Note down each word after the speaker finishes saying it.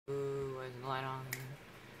light on.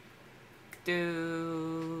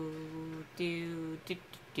 Do.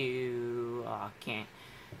 Oh, I can't.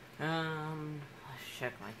 Let's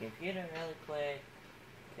check my computer really quick.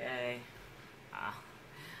 Okay.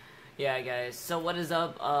 Yeah, guys. So what is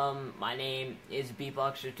up? My name is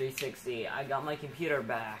Beatboxer360. I got my computer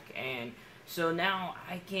back, and so now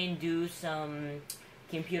I can do some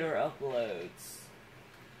computer uploads.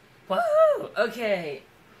 Woohoo! Okay.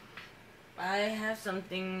 I have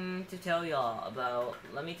something to tell y'all about.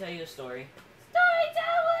 Let me tell you a story. Story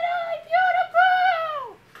time with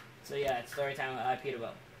iPewdiepie! So yeah, it's story time with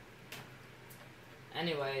iPewdiepie.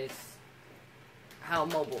 Anyways, how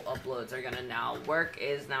mobile uploads are gonna now work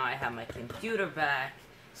is now I have my computer back,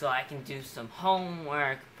 so I can do some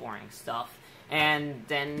homework, boring stuff, and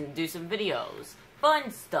then do some videos, fun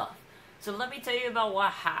stuff. So let me tell you about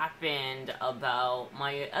what happened about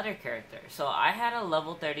my other character. So I had a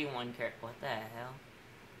level 31 character. What the hell?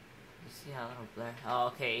 You see how little blur? Oh,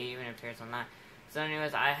 okay, even if there's on that. So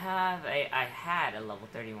anyways, I had a level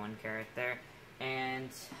 31 character,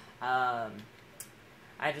 and I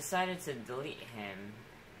decided to delete him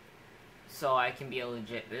so I can be a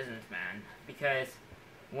legit businessman. Because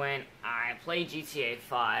when I play GTA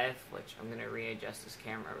 5, which I'm gonna readjust this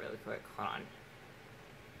camera really quick. Hold on.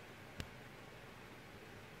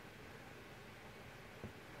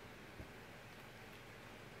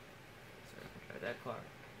 That car,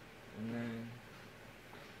 and then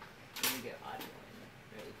let me get audio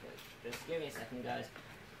in really quick. Just give me a second, guys.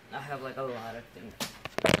 I have like a lot of things.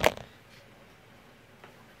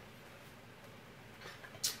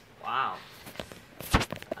 Wow,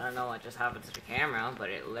 I don't know what just happened to the camera, but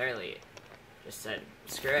it literally just said,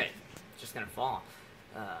 "Screw it, it's just gonna fall."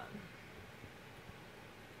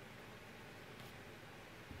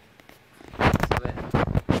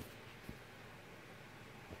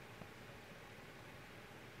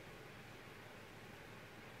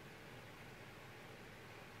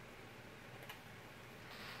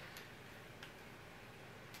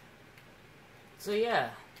 So yeah.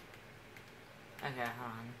 Okay,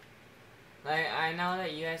 hold on. Like, I know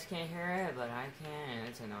that you guys can't hear it, but I can, and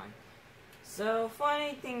it's annoying. So,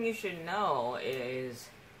 funny thing you should know is,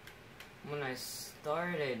 when I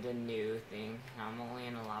started the new thing, I'm only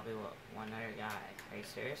in a lobby with one other guy. Are you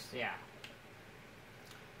serious? Yeah.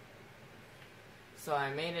 So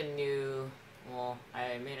I made a new,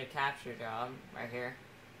 I made a capture job right here.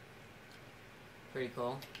 Pretty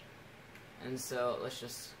cool. And so, let's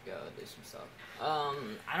just go do some stuff.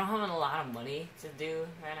 I don't have a lot of money to do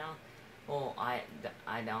right now. Well, I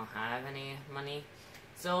don't have any money.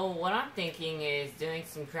 So, what I'm thinking is doing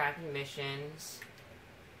some crappy missions,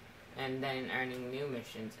 and then earning new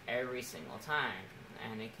missions every single time.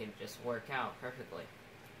 And it could just work out perfectly.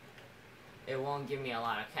 It won't give me a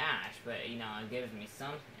lot of cash, but, you know, it gives me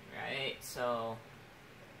something, right? So,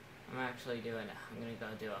 I'm gonna go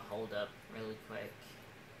do a hold up really quick.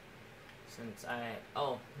 Since the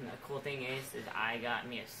cool thing is I got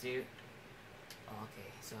me a suit. Oh, okay,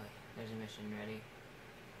 so there's a mission ready.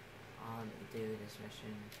 I'll do this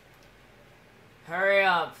mission. Hurry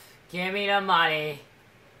up! Give me the money!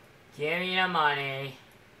 Give me the money!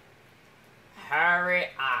 Hurry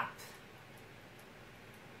up!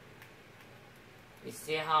 You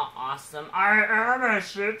see how awesome I am at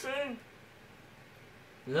shooting?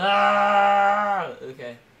 Ah!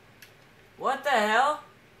 Okay. What the hell?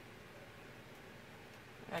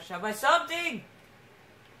 I got shot by something!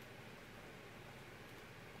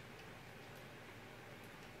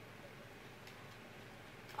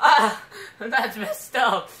 Ah! That's messed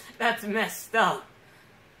up! That's messed up!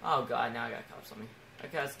 Oh god, now I got cops on me.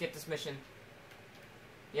 Okay, let's get this mission.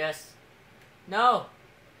 Yes. No!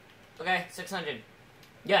 Okay, 600.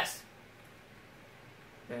 Yes!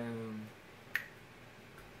 Boom.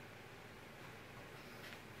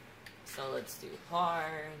 So let's do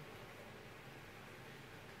hard.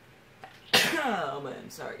 Oh man,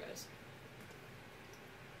 sorry guys.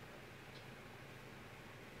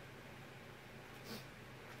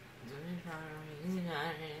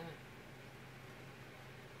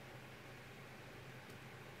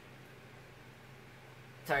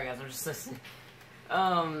 Sorry guys, I'm just listening.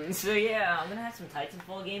 So yeah, I'm gonna have some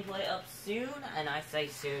Titanfall gameplay up soon, and I say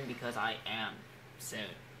soon because I am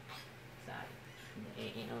soon. Yeah.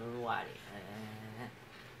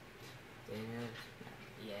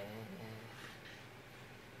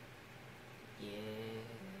 Yeah.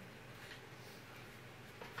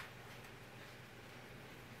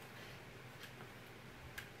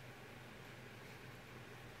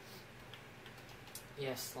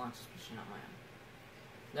 Yes, launch this mission on my own.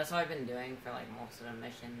 That's what I've been doing for like most of the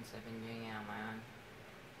missions. I've been doing it on my own.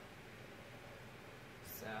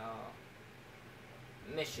 So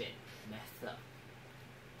mission. Method.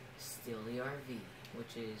 Steal the RV,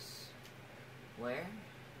 which is where?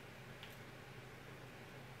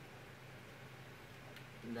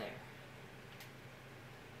 There.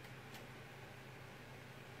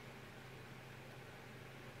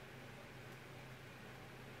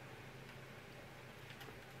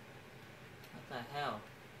 What the hell?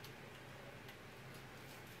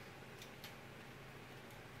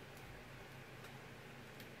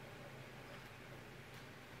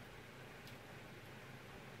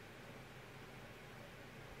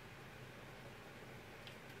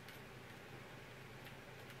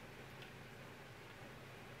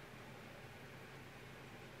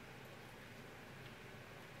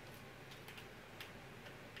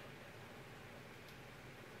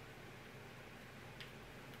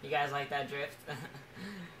 You guys like that drift?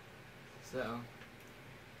 So,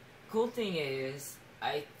 cool thing is,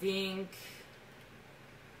 I think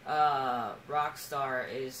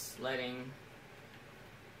Rockstar is letting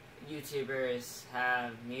YouTubers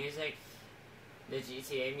have music, the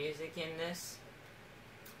GTA music in this,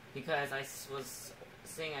 because I was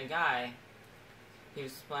seeing a guy, he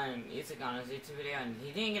was playing music on his YouTube video, and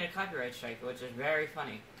he didn't get a copyright strike, which is very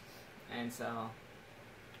funny, and so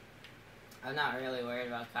I'm not really worried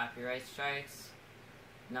about copyright strikes,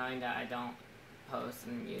 knowing that I don't post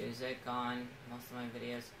any music on most of my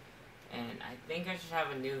videos. And I think I should have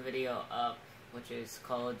a new video up, which is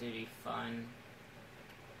Call of Duty Fun,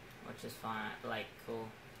 which is fun, like, cool.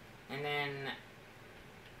 And then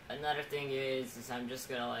another thing is I'm just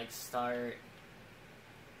gonna like start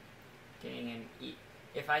getting an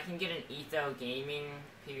if I can get an Etho Gaming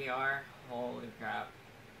PVR, holy crap.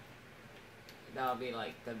 That'll be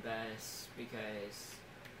like the best, because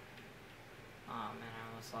oh man, I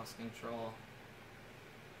almost lost control.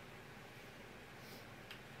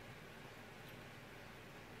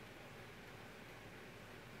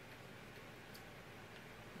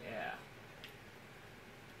 Yeah.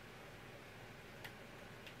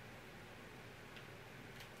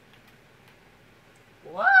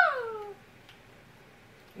 Whoa!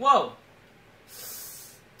 Whoa!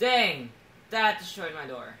 Dang! That destroyed my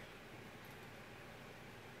door.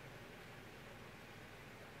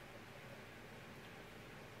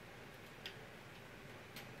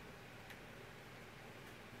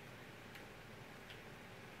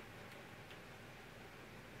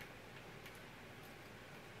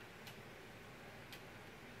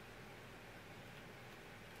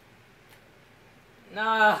 No!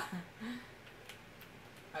 I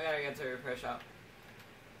gotta get to a repair shop.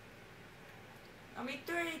 I mean,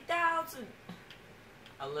 3,000!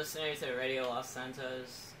 I'm listening to Radio Los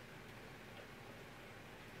Santos.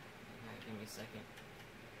 Okay, give me a second.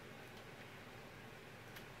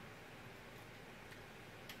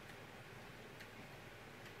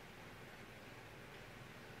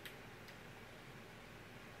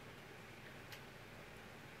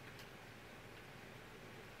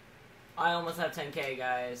 I almost have 10K,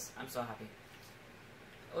 guys. I'm so happy.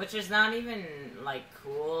 Which is not even, like,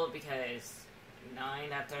 cool, because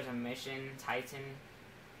knowing that there's a mission, Titan,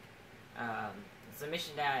 it's a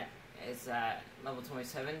mission that is at level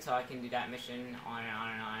 27, so I can do that mission on and on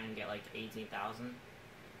and on and get, like, 18,000.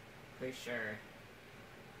 Pretty sure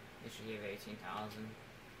it should give 18,000.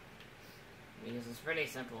 Because it's pretty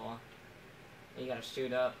simple. You gotta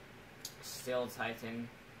shoot up, steal Titan,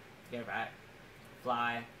 get back,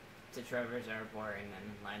 fly to Trevor's Airport, and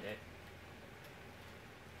then land it.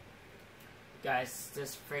 Guys,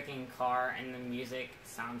 this freaking car and the music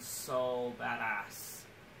sounds so badass.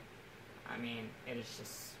 I mean, it is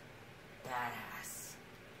just badass.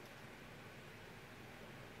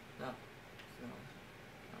 So,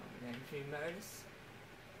 then she murders.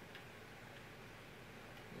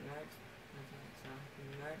 Murders. Okay, so,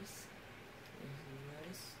 murders.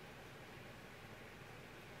 Murders.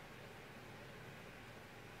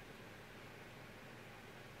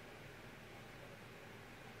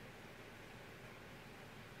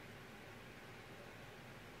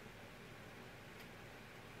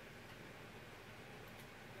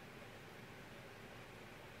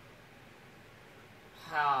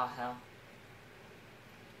 Oh, hell.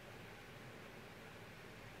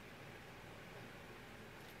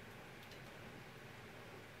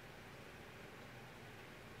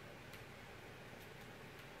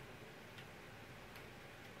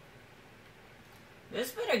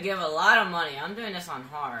 This better give a lot of money. I'm doing this on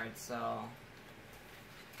hard, so...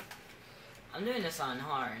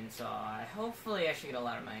 hopefully I should get a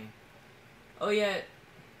lot of money. Oh, yeah.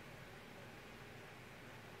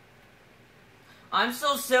 I'm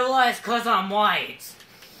so civilized because I'm white.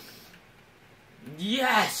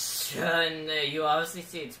 Yes! And you obviously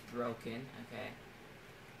see it's broken. Okay.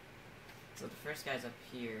 So the first guy's up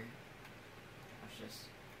here. Watch this.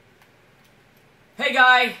 Hey,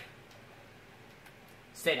 guy!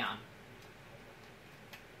 Stay down.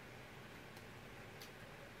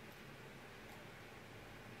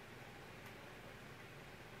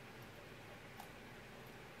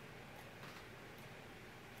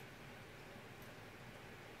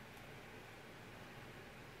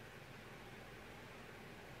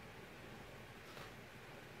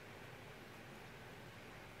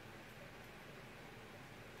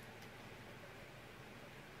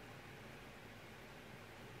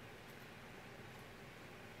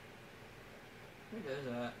 Who does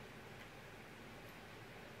that?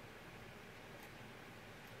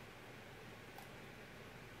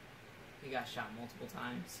 He got shot multiple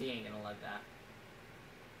times. He ain't gonna let that.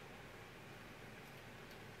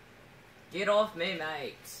 Get off me,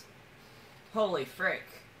 mate! Holy frick.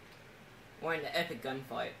 We're in the epic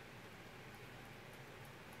gunfight.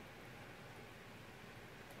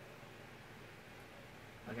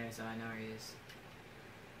 Okay, so I know where he is.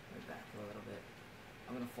 Move back a little bit.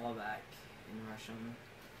 I'm gonna fall back and rush him.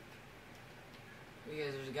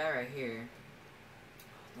 Because there's a guy right here.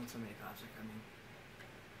 Don't tell me the cops are coming.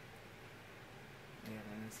 I got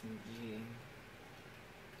an SMG.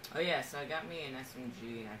 Oh yeah, so I got me an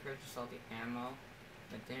SMG and I purchased all the ammo,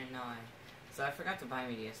 but didn't know so I forgot to buy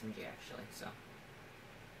me the SMG actually, so.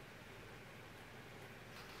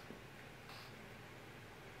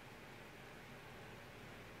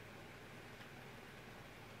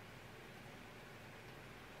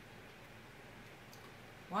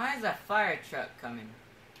 Why is that fire truck coming?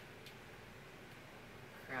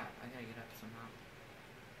 Crap, I gotta get up somehow.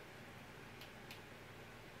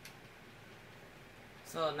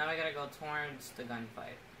 So now I gotta go towards the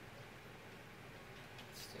gunfight.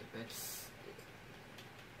 Stupid.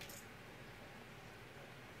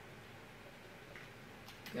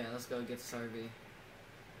 Okay, let's go get this RV. There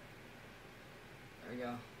we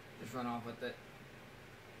go. Just run off with it.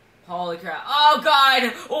 Holy crap. Oh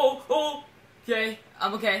god! Oh! Okay,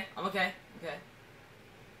 I'm okay. Okay.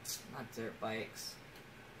 Not dirt bikes.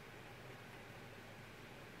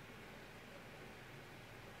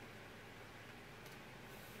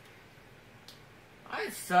 I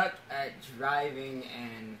suck at driving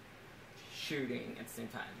and shooting at the same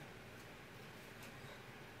time.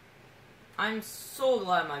 I'm so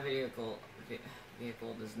glad my vehicle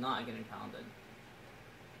does not get impounded.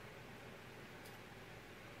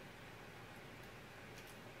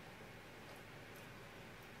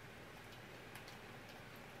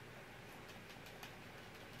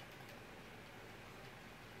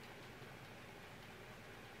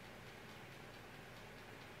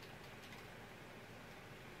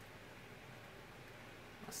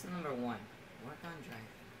 Lesson number 1. Work on driving.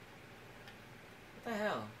 What the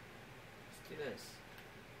hell? Let's do this.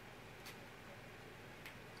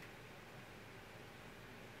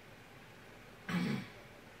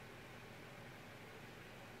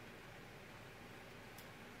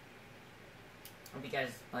 Hope you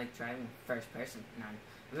guys like driving first person. No,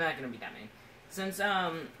 I'm not gonna be that mean. Since,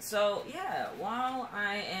 so, yeah, while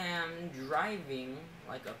I am driving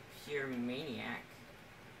like a pure maniac,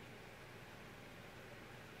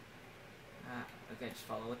 okay, just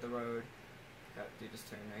follow with the road. Got to do this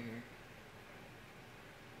turn right here.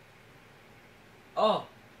 Oh!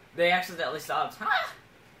 They accidentally stopped. Ha!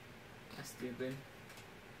 That's stupid.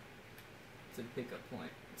 To the pickup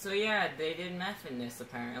point. So yeah, they did meth in this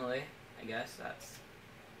apparently. I guess that's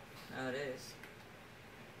how it is.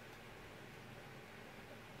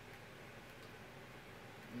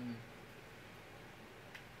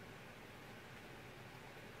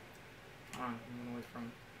 Hold on, I'm gonna wait for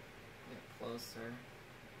him to get closer.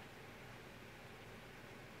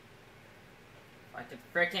 If I could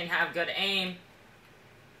frickin' have good aim.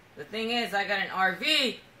 The thing is, I got an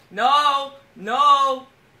RV. No! No!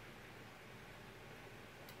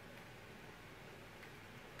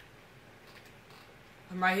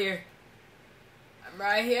 I'm right here. I'm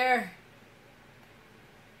right here.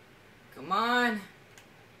 Come on.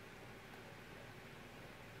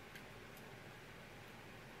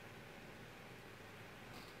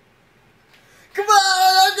 Come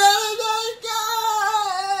on! I'm gonna make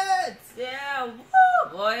it! Yeah,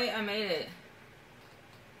 woo! Boy, I made it.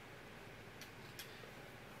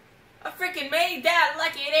 I freaking made that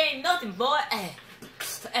like it ain't nothing, boy.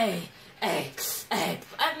 Hey.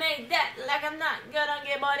 I made that like I'm not gonna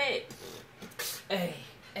get money. Hey.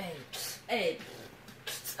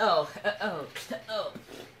 Oh,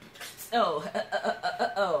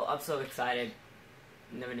 I'm so excited.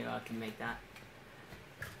 Never knew I could make that.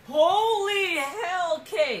 Holy hell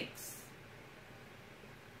cakes!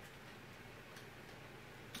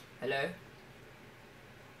 Hello?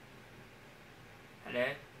 I did?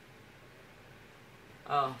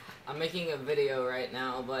 Oh, I'm making a video right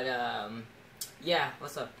now, but, yeah,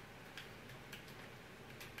 what's up?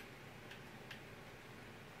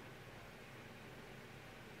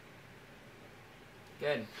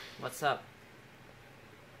 Good. What's up?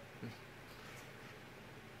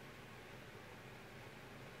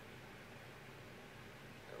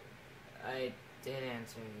 I did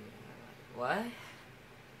answer you. What?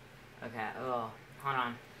 Okay, oh, hold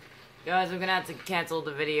on. Guys, I'm gonna have to cancel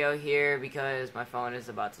the video here because my phone is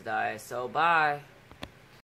about to die, so bye.